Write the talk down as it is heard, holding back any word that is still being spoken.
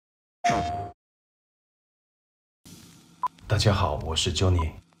大家好，我是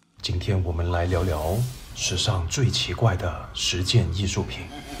Johnny， 今天我们来聊聊史上最奇怪的10件艺术品。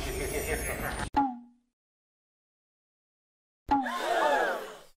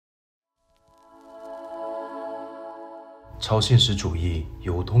超现实主义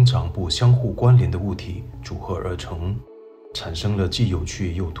由通常不相互关联的物体组合而成，产生了既有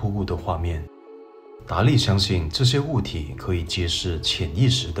趣又突兀的画面。达利相信这些物体可以揭示潜意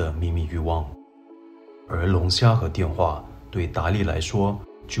识的秘密欲望，而龙虾和电话对达利来说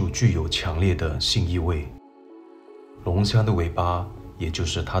就具有强烈的性意味。龙虾的尾巴，也就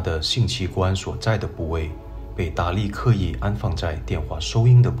是它的性器官所在的部位，被达利刻意安放在电话收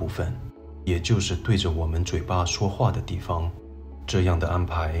音的部分，也就是对着我们嘴巴说话的地方。这样的安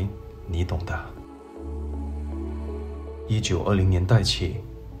排，你懂的。1920年代起，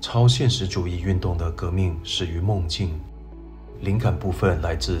超现实主义运动的革命始于梦境，灵感部分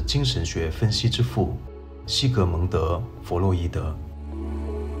来自精神学分析之父西格蒙德·弗洛伊德。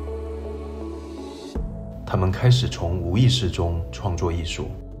他们开始从无意识中创作艺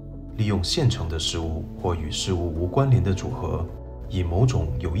术，利用现成的事物或与事物无关联的组合，以某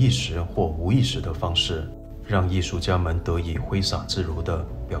种有意识或无意识的方式，让艺术家们得以挥洒自如地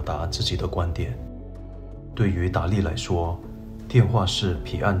表达自己的观点。对于达利来说，电话是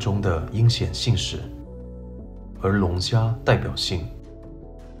彼岸中的阴险信使，而龙虾代表性。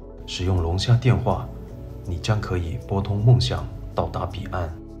使用龙虾电话，你将可以拨通梦想，到达彼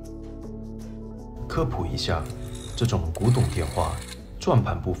岸。科普一下，这种古董电话，转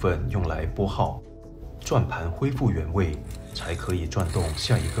盘部分用来拨号，转盘恢复原位才可以转动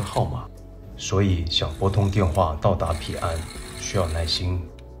下一个号码。所以想拨通电话到达彼岸，需要耐心，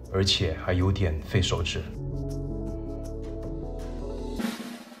而且还有点费手指。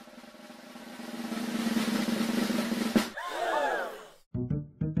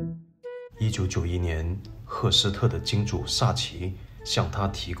1991年，赫斯特的金主萨奇向他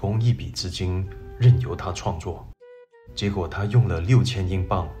提供一笔资金，任由他创作。结果他用了6000英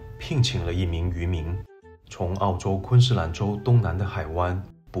镑聘请了一名渔民，从澳洲昆士兰州东南的海湾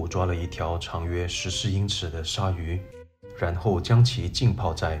捕捉了一条长约14英尺的鲨鱼，然后将其浸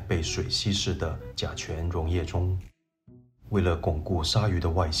泡在被水稀释的甲醛溶液中。为了巩固鲨鱼的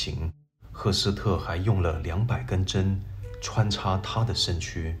外形，赫斯特还用了200根针穿插它的身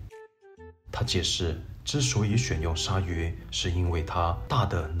躯。他解释，之所以选用鲨鱼，是因为它大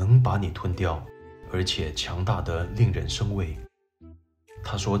的能把你吞掉，而且强大的令人生畏。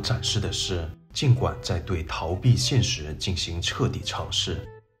他所展示的是，尽管在对逃避现实进行彻底尝试，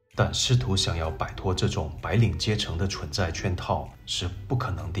但试图想要摆脱这种白领阶层的存在圈套是不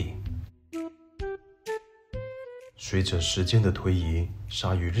可能的。随着时间的推移，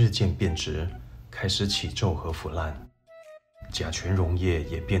鲨鱼日渐变质，开始起皱和腐烂，甲醛溶液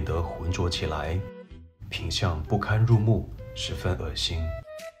也变得浑浊起来，品相不堪入目，十分恶心。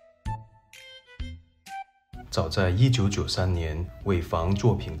早在1993年，为防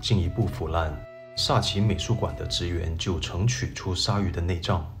作品进一步腐烂，萨奇美术馆的职员就曾取出鲨鱼的内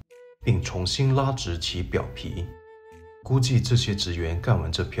脏，并重新拉直其表皮。估计这些职员干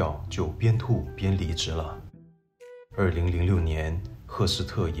完这票就边吐边离职了。2006年，赫斯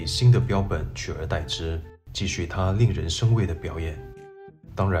特以新的标本取而代之，继续他令人生畏的表演。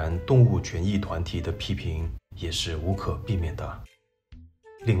当然，动物权益团体的批评也是无可避免的。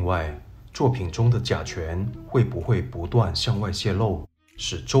另外，作品中的甲醛会不会不断向外泄漏，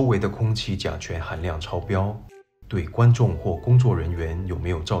使周围的空气甲醛含量超标，对观众或工作人员有没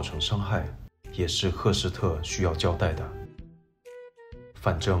有造成伤害，也是赫斯特需要交代的。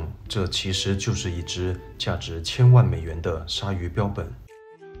反正这其实就是一只价值1000万美元的鲨鱼标本。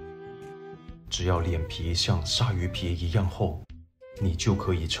只要脸皮像鲨鱼皮一样厚，你就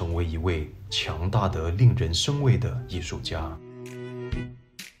可以成为一位强大的、令人生畏的艺术家。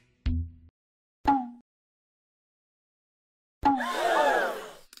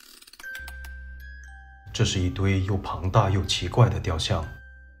这是一堆又庞大又奇怪的雕像。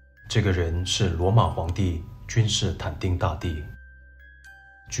这个人是罗马皇帝君士坦丁大帝。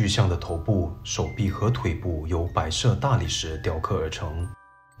巨像的头部、手臂和腿部由白色大理石雕刻而成，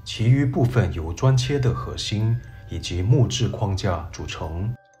其余部分由砖切的核心以及木质框架组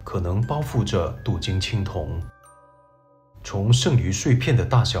成，可能包覆着镀金青铜。从剩余碎片的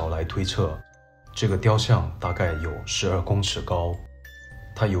大小来推测，这个雕像大概有12公尺高。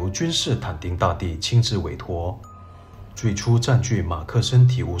它由君士坦丁大帝亲自委托，最初占据马克森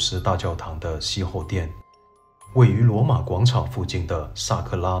提乌斯大教堂的西后殿，位于罗马广场附近的萨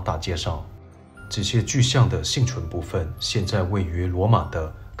克拉大街上。这些巨像的幸存部分现在位于罗马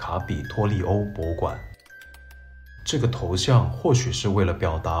的卡比托利欧博物馆。这个头像或许是为了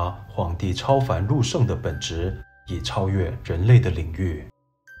表达皇帝超凡入圣的本质，以超越人类的领域。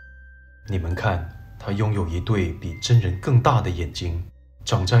你们看，他拥有一对比真人更大的眼睛，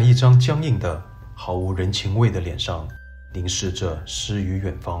长在一张僵硬的、毫无人情味的脸上，凝视着诗与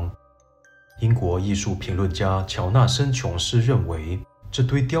远方。英国艺术评论家乔纳森·琼斯认为，这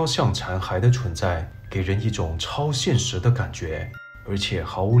堆雕像残骸的存在给人一种超现实的感觉，而且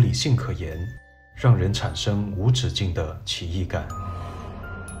毫无理性可言，让人产生无止境的奇异感。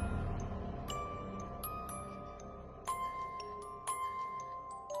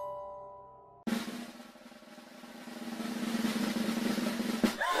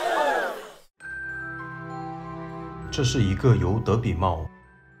这是一个由德比帽、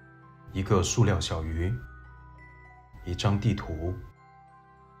一个塑料小鱼、一张地图、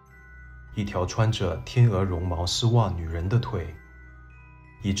一条穿着天鹅绒毛丝袜女人的腿、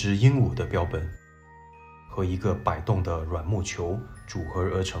一只鹦鹉的标本和一个摆动的软木球组合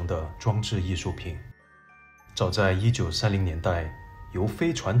而成的装置艺术品。早在1930年代，由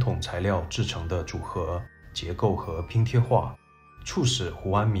非传统材料制成的组合、结构和拼贴画，促使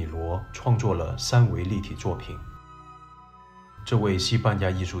胡安·米罗创作了3维立体作品。这位西班牙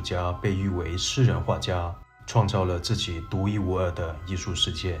艺术家被誉为诗人画家，创造了自己独一无二的艺术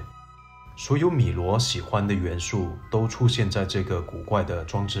世界。所有米罗喜欢的元素都出现在这个古怪的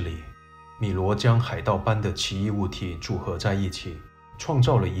装置里。米罗将海盗般的奇异物体组合在一起，创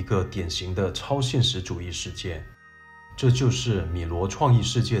造了一个典型的超现实主义世界。这就是米罗创意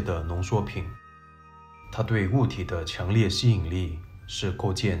世界的浓缩品。他对物体的强烈吸引力是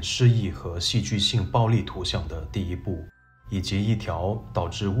构建诗意和戏剧性暴力图像的第一步，以及一条导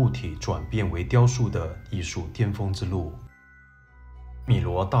致物体转变为雕塑的艺术巅峰之路。米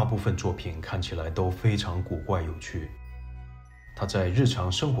罗大部分作品看起来都非常古怪有趣。他在日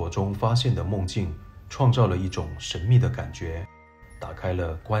常生活中发现的梦境，创造了一种神秘的感觉，打开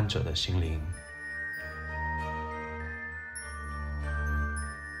了观者的心灵。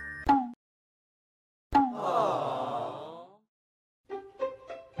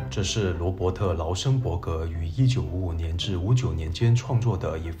这是罗伯特·劳森伯格于1955年至59年间创作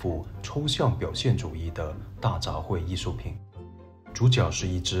的一幅抽象表现主义的大杂烩艺术品。主角是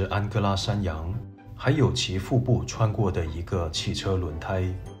一只安哥拉山羊，还有其腹部穿过的一个汽车轮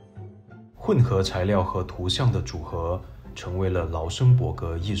胎。混合材料和图像的组合成为了劳森伯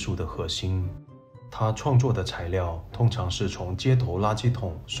格艺术的核心。他创作的材料通常是从街头垃圾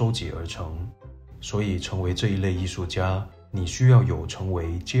桶收集而成，所以成为这一类艺术家，你需要有成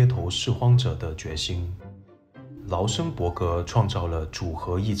为街头拾荒者的决心。劳森伯格创造了组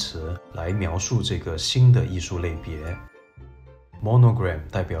合一词来描述这个新的艺术类别。Monogram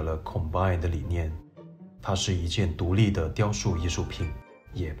代表了 combine 的理念，它是一件独立的雕塑艺术品，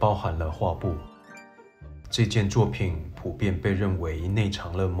也包含了画布。这件作品普遍被认为内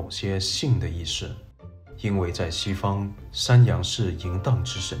藏了某些性的意识，因为在西方，山羊是淫荡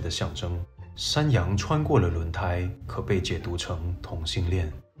之神的象征，山羊穿过了轮胎可被解读成同性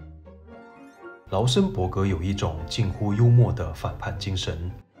恋。劳森伯格有一种近乎幽默的反叛精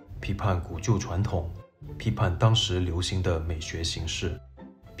神，批判古旧传统，批判当时流行的美学形式，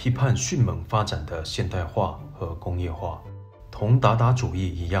批判迅猛发展的现代化和工业化。同达达主义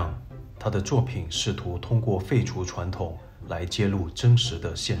一样，他的作品试图通过废除传统来揭露真实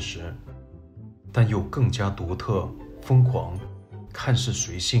的现实，但又更加独特、疯狂，看似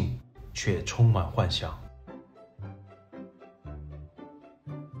随性，却充满幻想。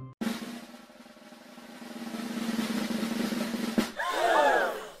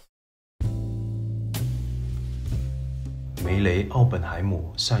梅雷·奥本海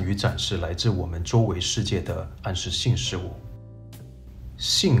姆善于展示来自我们周围世界的暗示性事物。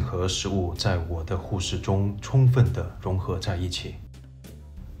性和食物在我的护士中充分地融合在一起。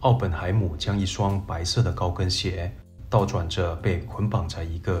奥本海姆将一双白色的高跟鞋倒转着被捆绑在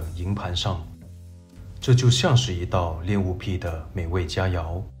一个银盘上，这就像是一道恋物癖的美味佳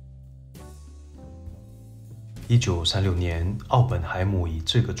肴。1936年，奥本海姆以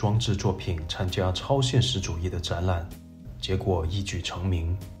这个装置作品参加超现实主义的展览，结果一举成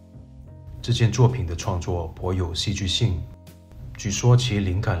名。这件作品的创作颇有戏剧性，据说其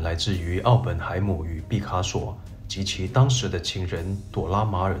灵感来自于奥本海姆与毕卡索及其当时的情人朵拉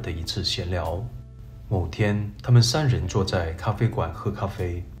马尔的一次闲聊。某天，他们3人坐在咖啡馆喝咖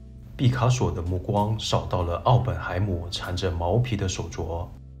啡，毕卡索的目光扫到了奥本海姆缠着毛皮的手镯，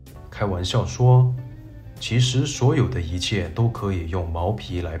开玩笑说，其实所有的一切都可以用毛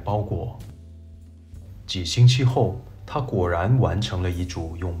皮来包裹。几星期后，他果然完成了一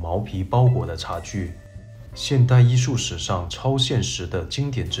组用毛皮包裹的茶具，现代艺术史上超现实的经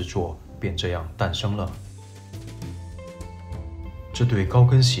典之作便这样诞生了。这对高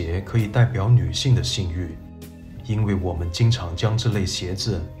跟鞋可以代表女性的性欲，因为我们经常将这类鞋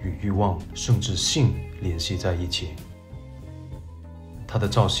子与欲望甚至性联系在一起。它的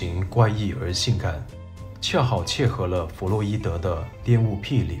造型怪异而性感，恰好切合了弗洛伊德的恋物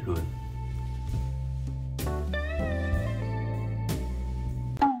癖理论。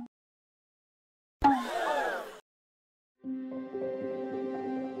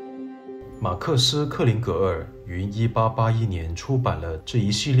马克思·克林格尔于1881年出版了这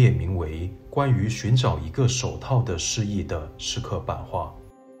一系列名为《关于寻找一个手套的诗意》的10刻版画。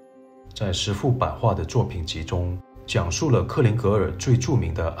在10幅版画的作品集中，讲述了克林格尔最著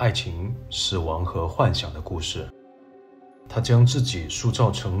名的爱情、死亡和幻想的故事。他将自己塑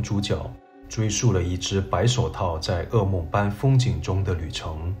造成主角，追溯了一只白手套在噩梦般风景中的旅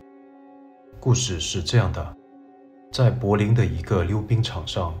程。故事是这样的：在柏林的一个溜冰场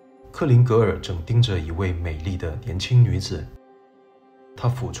上，克林格尔正盯着一位美丽的年轻女子，他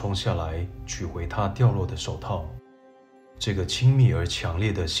俯冲下来取回她掉落的手套。这个亲密而强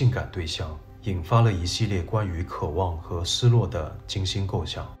烈的性感对象引发了一系列关于渴望和失落的精心构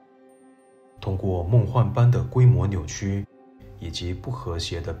想，通过梦幻般的规模扭曲以及不和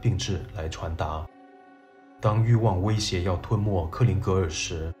谐的并置来传达。当欲望威胁要吞没克林格尔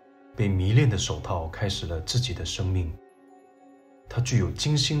时，被迷恋的手套开始了自己的生命。它具有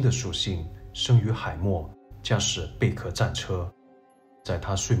金星的属性，生于海默，驾驶贝壳战车，在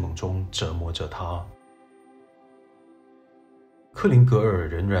他睡梦中折磨着他。克林格尔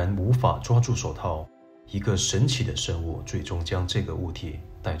仍然无法抓住手套，一个神奇的生物最终将这个物体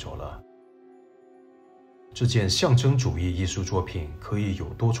带走了。这件象征主义艺术作品可以有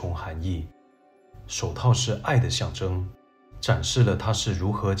多重含义。手套是爱的象征，展示了它是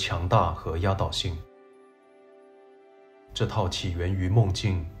如何强大和压倒性。这套起源于梦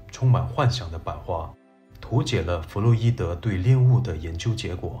境、充满幻想的版画，图解了弗洛伊德对恋物的研究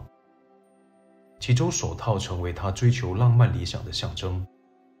结果。其中手套成为他追求浪漫理想的象征。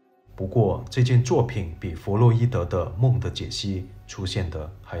不过，这件作品比弗洛伊德的梦的解析出现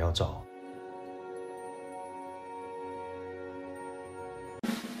的还要早。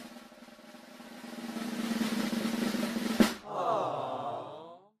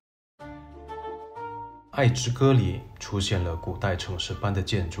《爱之歌》里出现了古代城市般的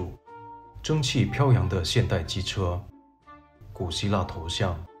建筑，蒸汽飘扬的现代机车，古希腊头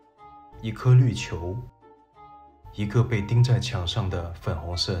像，一颗绿球，一个被钉在墙上的粉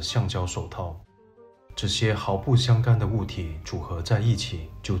红色橡胶手套。这些毫不相干的物体组合在一起，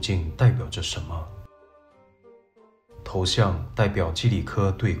究竟代表着什么？头像代表基里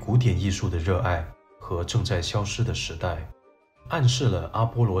科对古典艺术的热爱和正在消失的时代，暗示了阿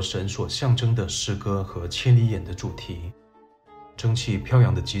波罗神所象征的诗歌和千里眼的主题。蒸汽飘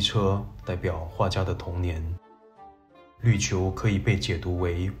扬的机车代表画家的童年。绿球可以被解读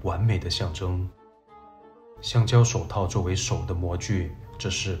为完美的象征。橡胶手套作为手的模具，这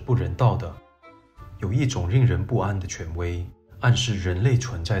是不人道的，有一种令人不安的权威，暗示人类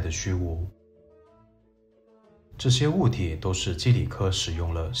存在的虚无。这些物体都是基里科使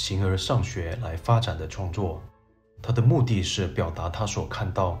用了形而上学来发展的创作，他的目的是表达他所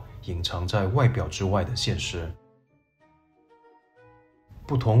看到隐藏在外表之外的现实。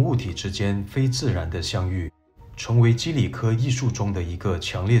不同物体之间非自然的相遇，成为基里科艺术中的一个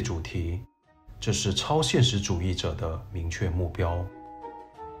强烈主题，这是超现实主义者的明确目标。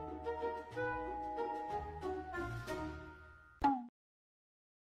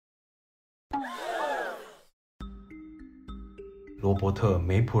罗伯特·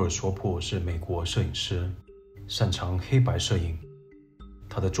梅普尔索普是美国摄影师，擅长黑白摄影。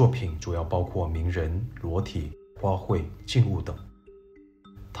他的作品主要包括名人、裸体、花卉、静物等。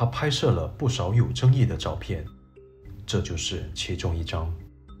他拍摄了不少有争议的照片，这就是其中一张。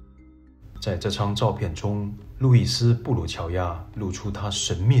在这张照片中，路易斯·布鲁乔亚露出他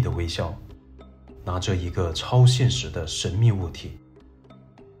神秘的微笑，拿着一个超现实的神秘物体。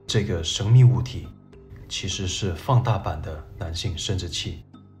这个神秘物体其实是放大版的男性生殖器，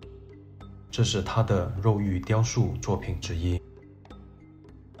这是他的肉欲雕塑作品之一。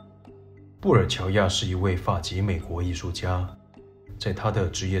布尔乔亚是一位法籍美国艺术家，在他的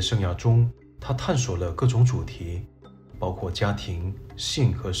职业生涯中，他探索了各种主题，包括家庭、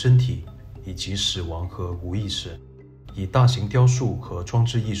性和身体，以及死亡和无意识，以大型雕塑和装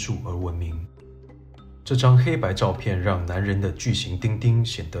置艺术而闻名。这张黑白照片让男人的巨型丁丁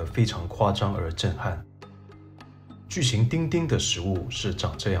显得非常夸张而震撼。巨型丁丁的食物是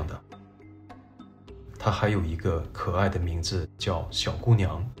长这样的。它还有一个可爱的名字叫小姑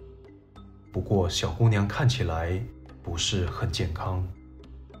娘，不过小姑娘看起来不是很健康。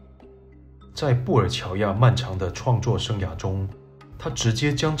在布尔乔亚漫长的创作生涯中，他直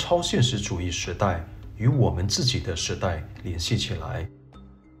接将超现实主义时代与我们自己的时代联系起来。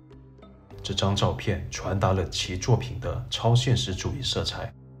这张照片传达了其作品的超现实主义色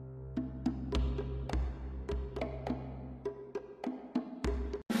彩。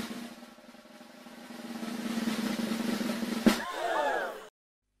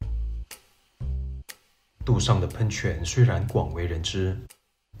杜尚的喷泉虽然广为人知，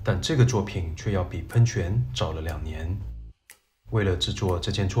但这个作品却要比喷泉早了2年。为了制作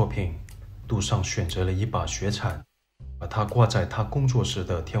这件作品，杜尚选择了一把雪铲，把它挂在他工作室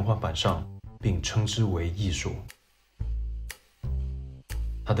的天花板上，并称之为艺术。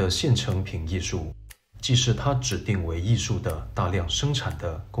他的现成品艺术，既是他指定为艺术的大量生产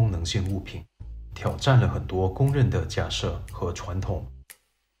的功能性物品，挑战了很多公认的假设和传统。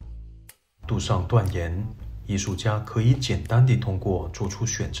杜尚断言，艺术家可以简单地通过做出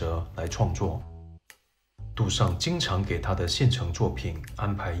选择来创作。杜尚经常给他的现成作品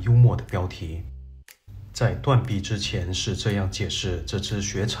安排幽默的标题。在断臂之前是这样解释这只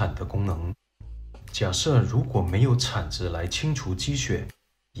雪铲的功能：假设如果没有铲子来清除积雪，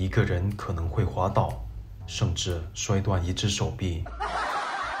一个人可能会滑倒，甚至摔断一只手臂。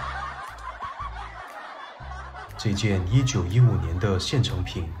这件1915年的现成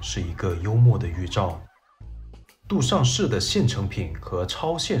品是一个幽默的预兆。杜尚式的现成品和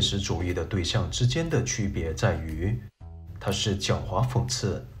超现实主义的对象之间的区别在于，它是狡猾讽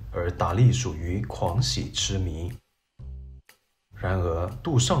刺，而达利属于狂喜痴迷。然而，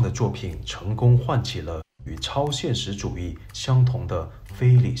杜尚的作品成功唤起了与超现实主义相同的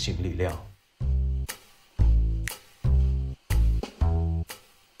非理性力量。